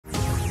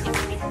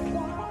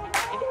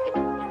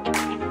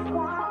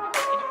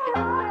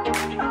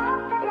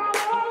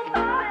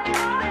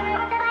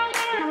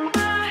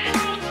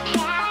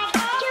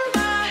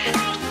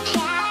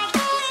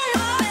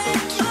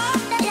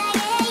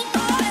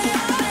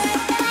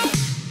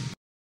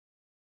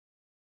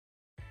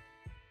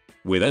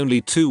With only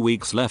 2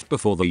 weeks left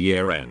before the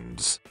year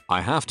ends,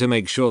 I have to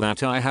make sure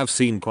that I have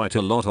seen quite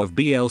a lot of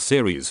BL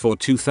series for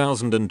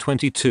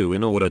 2022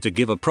 in order to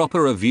give a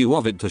proper review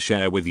of it to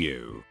share with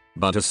you.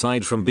 But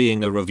aside from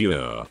being a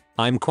reviewer,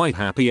 I'm quite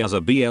happy as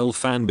a BL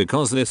fan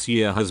because this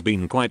year has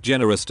been quite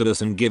generous to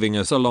us in giving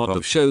us a lot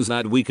of shows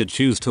that we could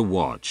choose to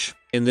watch.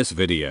 In this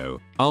video,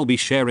 I'll be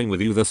sharing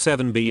with you the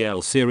 7 BL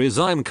series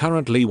I'm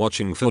currently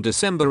watching for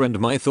December and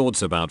my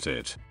thoughts about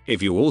it.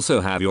 If you also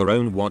have your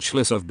own watch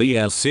list of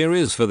BL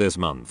series for this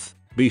month,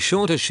 be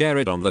sure to share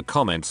it on the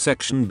comment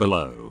section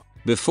below.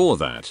 Before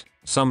that,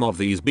 some of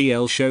these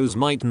BL shows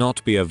might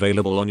not be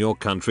available on your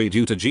country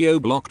due to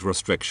geo-blocked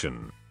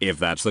restriction. If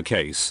that's the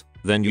case,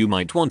 then you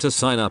might want to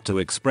sign up to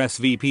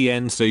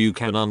ExpressVPN so you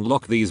can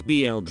unlock these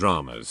BL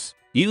dramas.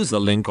 Use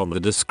the link on the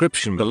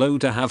description below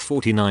to have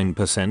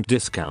 49%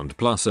 discount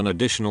plus an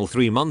additional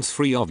 3 months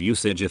free of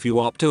usage if you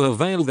opt to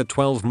avail the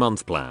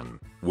 12-month plan.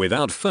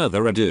 Without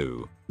further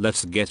ado,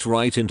 let's get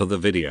right into the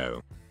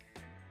video.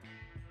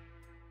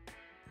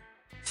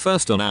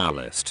 First on our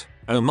list,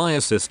 Oh My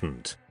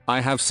Assistant. I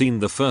have seen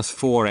the first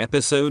 4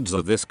 episodes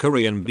of this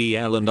Korean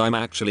BL and I'm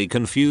actually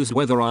confused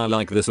whether I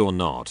like this or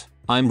not.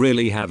 I'm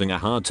really having a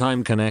hard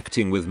time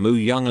connecting with Moo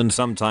Young and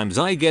sometimes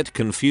I get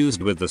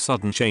confused with the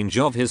sudden change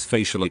of his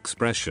facial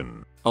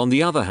expression. On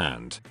the other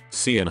hand,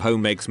 Seon Ho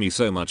makes me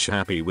so much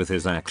happy with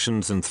his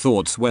actions and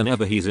thoughts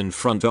whenever he's in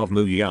front of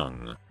Moo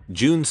Young.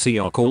 Jun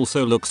Seok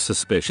also looks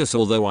suspicious,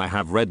 although I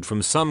have read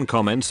from some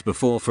comments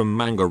before from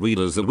manga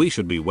readers that we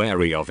should be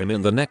wary of him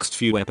in the next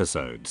few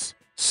episodes.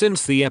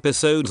 Since the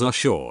episodes are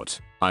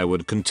short, I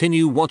would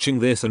continue watching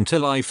this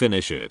until I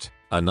finish it.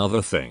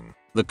 Another thing,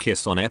 the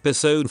kiss on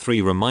episode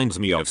 3 reminds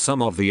me of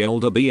some of the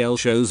older BL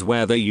shows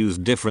where they use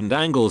different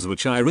angles,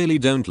 which I really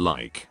don't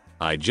like.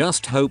 I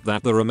just hope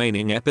that the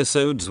remaining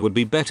episodes would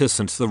be better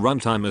since the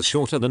runtime is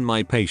shorter than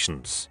my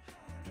patience.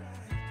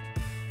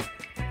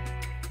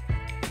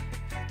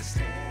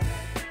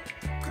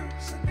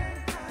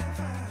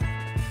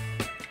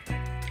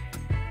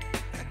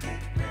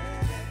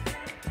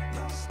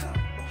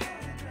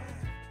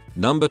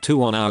 Number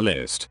 2 on our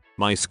list,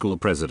 My School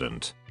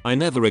President. I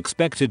never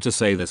expected to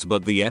say this,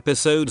 but the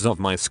episodes of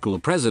My School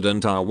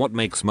President are what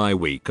makes my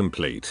week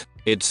complete.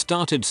 It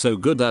started so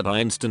good that I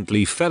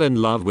instantly fell in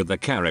love with the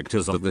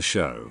characters of the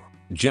show.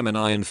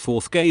 Gemini and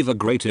Fourth gave a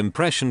great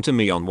impression to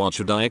me on what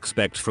should I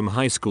expect from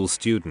high school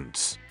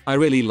students. I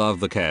really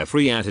love the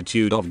carefree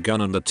attitude of Gun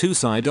and the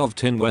two-side of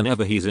Tin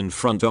whenever he's in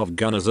front of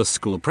Gun as a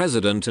school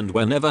president and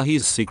whenever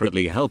he's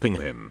secretly helping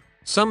him.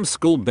 Some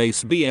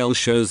school-based BL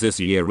shows this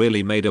year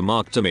really made a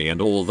mark to me,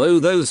 and although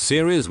those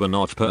series were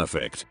not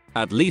perfect,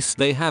 at least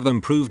they have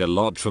improved a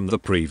lot from the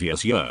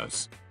previous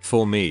years.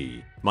 For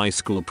me, My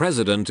School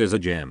President is a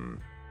gem.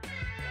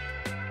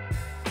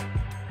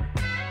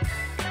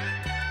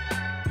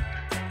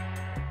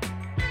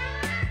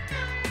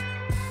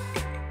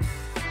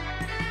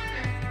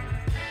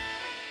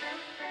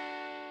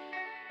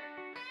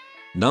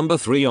 Number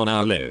 3 on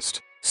our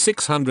list,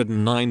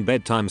 609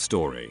 Bedtime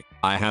Story.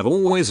 I have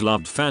always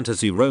loved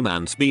fantasy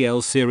romance BL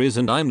series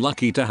and I'm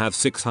lucky to have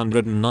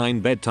 609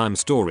 Bedtime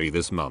Story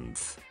this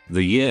month.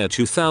 The year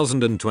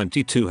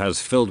 2022 has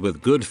filled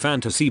with good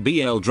fantasy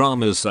BL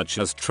dramas such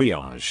as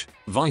Triage,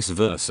 Vice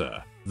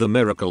Versa, The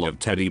Miracle of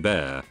Teddy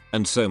Bear,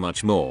 and so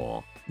much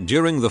more.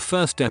 During the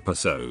first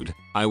episode,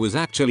 I was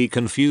actually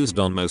confused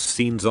on most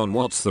scenes on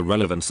what's the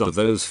relevance of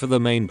those for the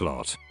main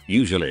plot.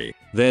 Usually,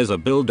 there's a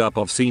build-up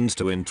of scenes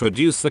to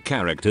introduce the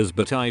characters,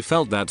 but I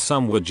felt that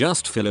some were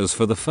just fillers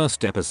for the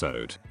first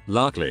episode.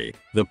 Luckily,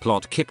 the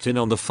plot kicked in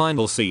on the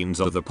final scenes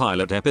of the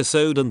pilot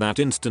episode and that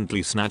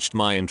instantly snatched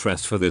my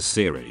interest for this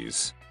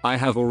series. I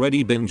have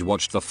already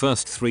binge-watched the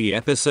first 3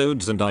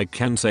 episodes and I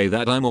can say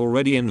that I'm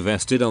already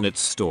invested on its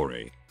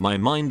story. My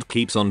mind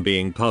keeps on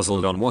being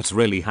puzzled on what's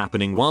really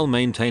happening while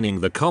maintaining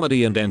the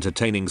comedy and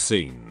entertaining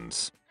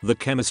scenes. The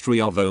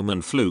chemistry of Ohm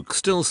and Fluke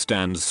still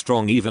stands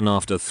strong even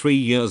after 3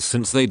 years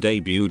since they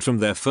debuted from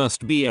their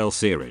first BL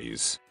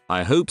series.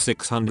 I hope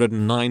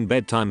 609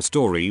 Bedtime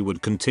Story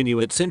would continue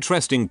its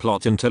interesting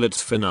plot until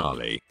its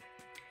finale.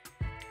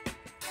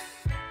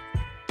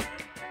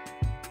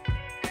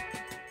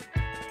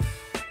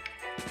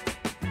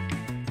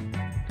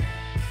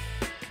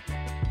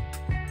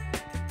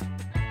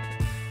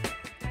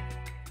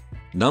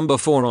 Number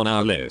 4 on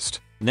our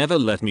list, Never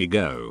Let Me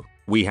Go.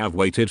 We have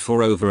waited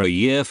for over a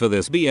year for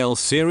this BL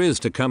series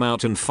to come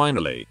out and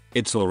finally,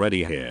 it's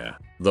already here.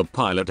 The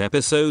pilot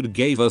episode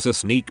gave us a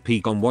sneak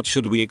peek on what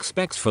should we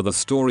expect for the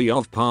story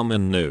of Palm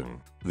and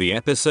Noon. The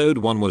episode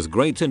 1 was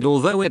great and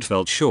although it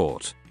felt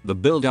short, the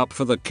build up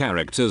for the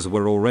characters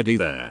were already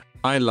there.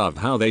 I love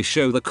how they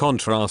show the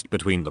contrast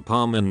between the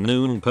Palm and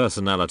Noon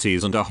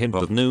personalities and a hint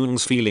of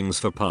Noon's feelings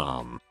for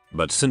Palm.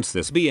 But since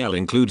this BL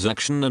includes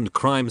action and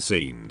crime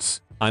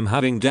scenes, I'm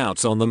having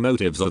doubts on the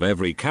motives of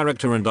every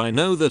character and I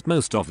know that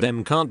most of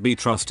them can't be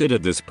trusted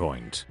at this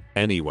point.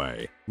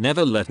 Anyway,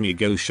 Never Let Me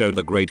Go showed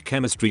the great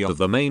chemistry of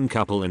the main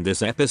couple in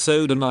this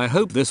episode and I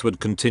hope this would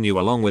continue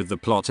along with the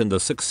plot in the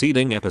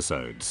succeeding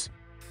episodes.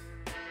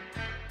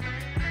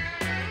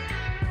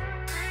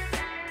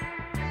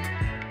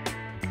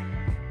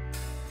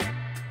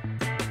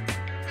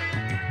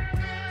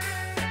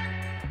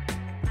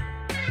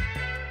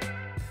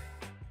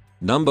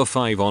 Number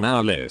 5 on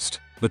our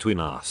list, Between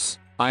Us.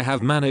 I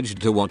have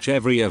managed to watch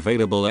every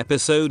available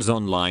episodes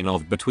online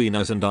of Between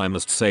Us and I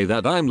must say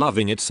that I'm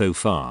loving it so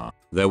far.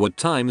 There were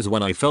times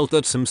when I felt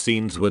that some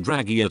scenes were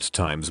draggy at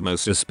times,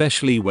 most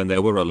especially when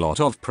there were a lot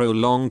of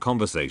prolonged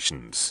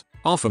conversations.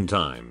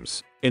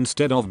 Oftentimes,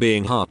 instead of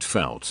being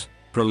heartfelt,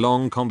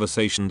 prolonged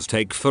conversations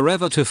take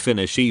forever to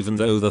finish even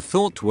though the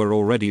thought were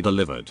already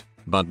delivered.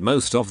 But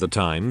most of the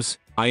times,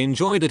 I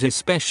enjoyed it,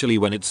 especially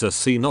when it's a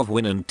scene of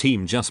Win and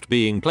team just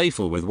being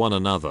playful with one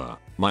another.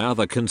 My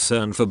other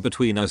concern for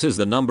Between Us is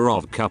the number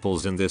of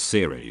couples in this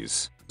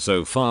series.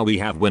 So far we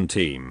have Win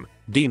team,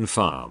 Dean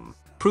Farm,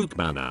 Prook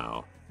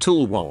Banau,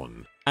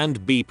 Tulwan,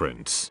 and B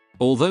Prince.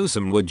 Although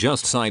some were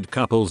just side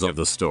couples of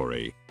the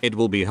story, it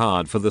will be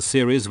hard for the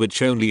series,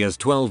 which only has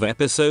 12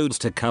 episodes,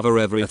 to cover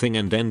everything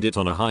and end it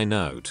on a high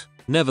note.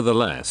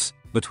 Nevertheless,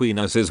 Between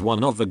Us is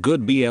one of the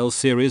good BL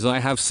series I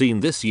have seen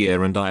this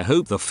year, and I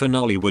hope the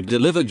finale would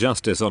deliver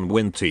justice on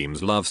Win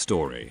team's love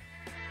story.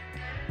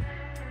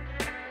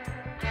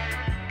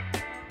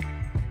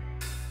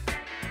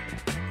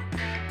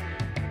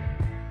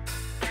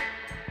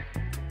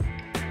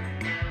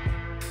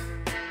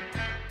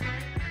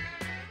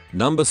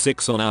 Number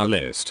 6 on our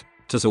list,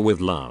 Tussle with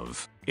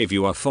Love. If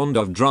you are fond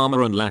of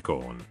drama and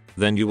lacorn,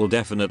 then you will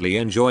definitely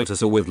enjoy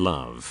Tussle with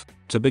Love.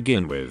 To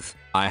begin with,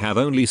 I have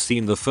only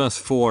seen the first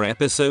 4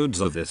 episodes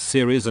of this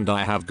series and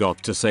I have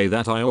got to say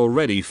that I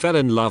already fell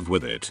in love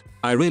with it.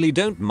 I really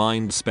don't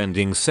mind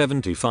spending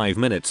 75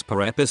 minutes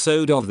per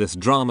episode of this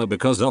drama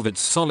because of its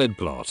solid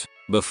plot.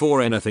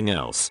 Before anything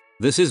else,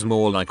 this is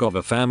more like of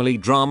a family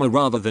drama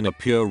rather than a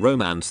pure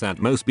romance that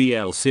most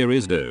BL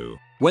series do.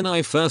 When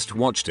I first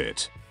watched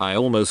it, I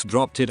almost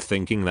dropped it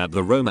thinking that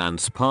the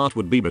romance part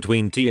would be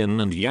between Tian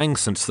and Yang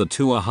since the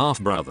two are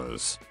half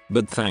brothers.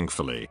 But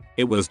thankfully,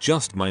 it was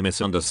just my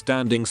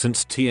misunderstanding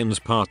since Tian's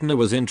partner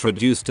was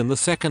introduced in the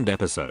second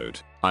episode.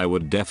 I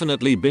would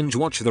definitely binge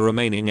watch the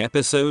remaining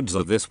episodes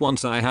of this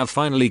once I have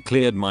finally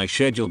cleared my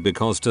schedule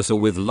because Tussle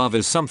with Love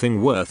is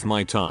something worth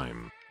my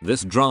time.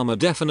 This drama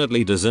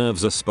definitely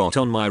deserves a spot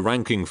on my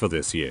ranking for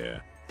this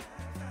year.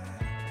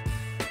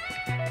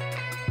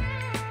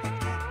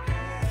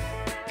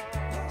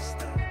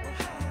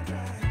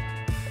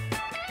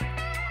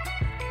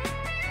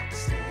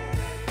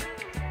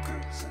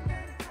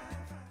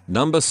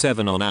 Number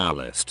 7 on our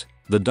list,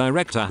 The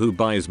Director Who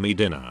Buys Me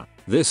Dinner.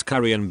 This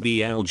Korean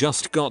BL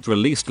just got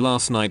released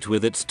last night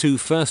with its 2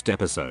 first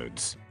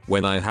episodes.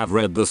 When I have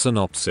read the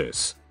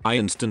synopsis, I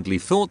instantly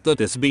thought that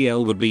this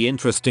BL would be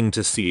interesting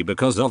to see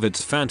because of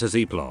its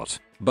fantasy plot.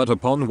 But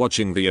upon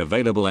watching the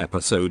available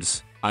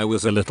episodes, I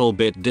was a little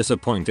bit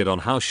disappointed on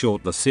how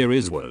short the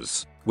series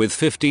was. With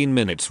 15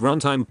 minutes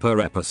runtime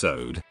per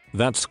episode,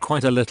 that's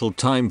quite a little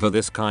time for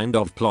this kind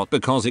of plot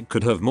because it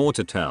could have more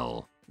to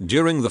tell.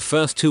 During the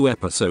first 2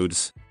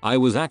 episodes, I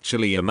was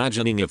actually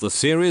imagining if the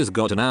series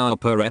got an hour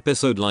per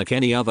episode like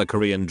any other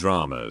Korean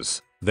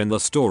dramas, then the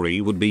story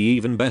would be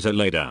even better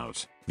laid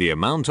out. The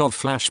amount of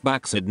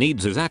flashbacks it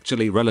needs is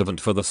actually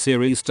relevant for the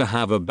series to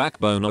have a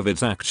backbone of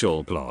its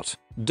actual plot.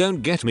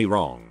 Don't get me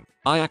wrong,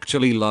 I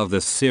actually love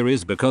this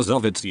series because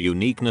of its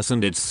uniqueness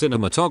and its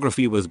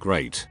cinematography was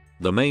great.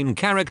 The main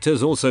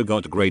characters also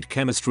got great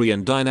chemistry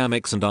and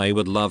dynamics and I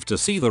would love to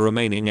see the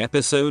remaining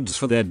episodes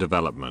for their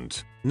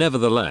development.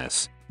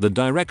 Nevertheless, The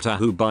Director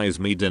Who Buys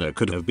Me Dinner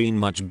could have been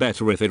much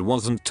better if it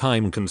wasn't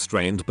time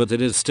constrained, but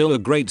it is still a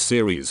great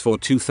series for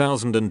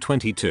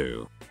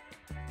 2022.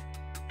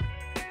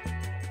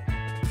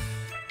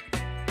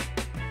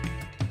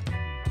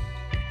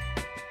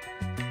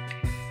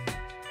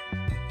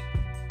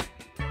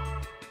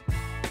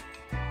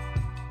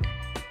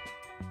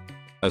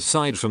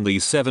 Aside from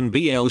these 7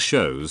 BL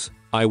shows,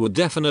 I would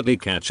definitely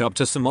catch up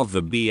to some of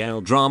the BL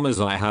dramas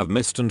I have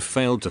missed and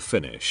failed to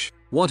finish.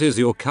 What is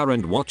your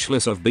current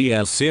watchlist of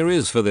BL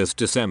series for this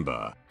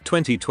December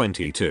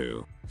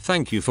 2022?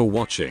 Thank you for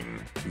watching.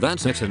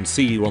 That's it and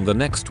see you on the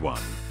next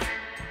one.